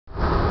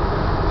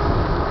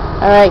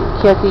Alright,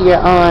 Keoki, you're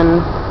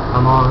on.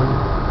 I'm on.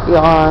 You're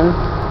on.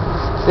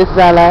 This is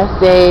our last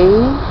day.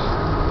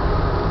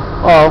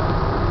 Oh,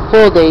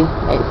 full day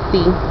at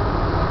sea.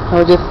 And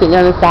we're just sitting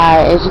on the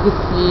side. As you can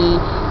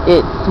see,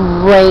 it's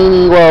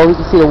rainy. Well, you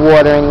can see the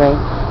water anyway.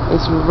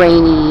 It's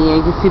rainy, and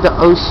you can see the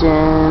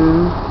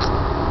ocean.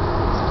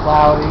 It's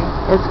cloudy.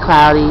 It's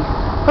cloudy.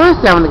 But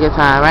we're still having a good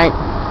time, right?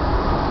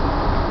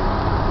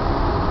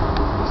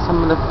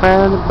 Some of the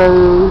front of the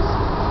boats.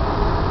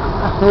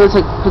 We'll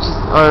take pictures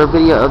or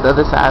video of the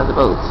other side of the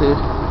boat too.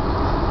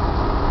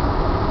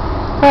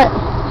 But,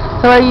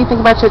 so what do you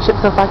think about your trip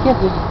so far,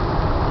 Keoki?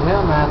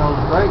 Yeah, man, it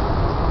was great.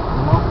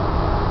 You know?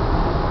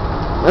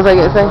 What's I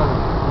gonna say?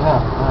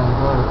 Yeah, I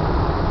enjoyed it.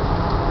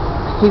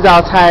 He's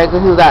all tired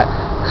because he was out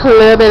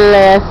clubbing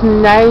last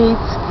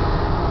night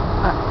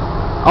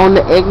on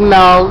the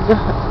eggnog.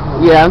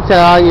 Yeah, I'm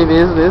telling all your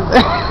business.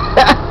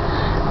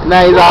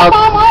 Now he's all.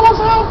 Mom, I was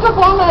hooked up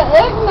on that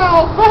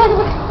eggnog,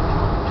 baby.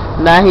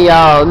 Now he's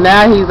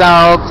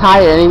all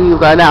tired, and he was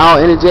not all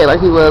energetic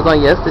like he was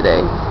on yesterday.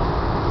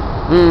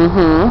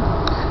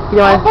 You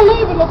know I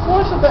believe in the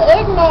force of the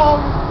eggnog.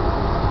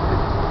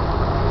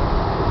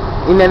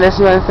 You know what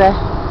you want to say?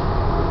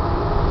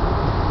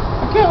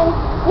 I can't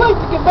wait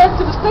to get back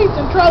to the States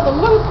and try the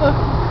Luther.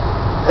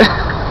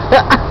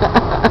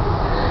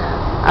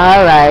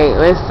 Alright,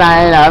 we're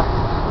signing off.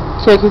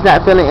 Keoki's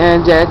not feeling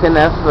energetic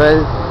enough for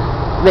us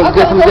to make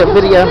some good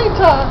video.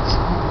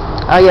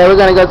 Oh yeah, we're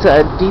gonna go to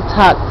a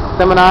detox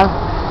seminar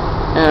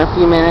in a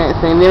few minutes,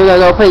 and then we're gonna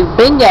go play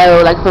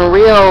bingo like some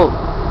real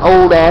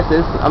old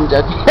asses. I'm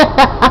joking.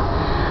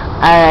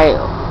 Alright,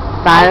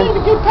 fine. I need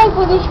to get paid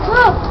for this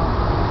trip.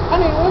 I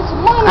need to win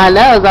some money. I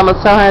know, it's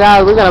almost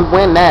 $200. We're gonna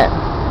win that.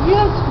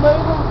 Yes,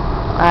 baby.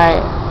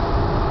 Alright.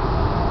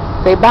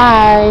 Say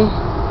bye.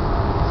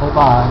 Say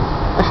bye.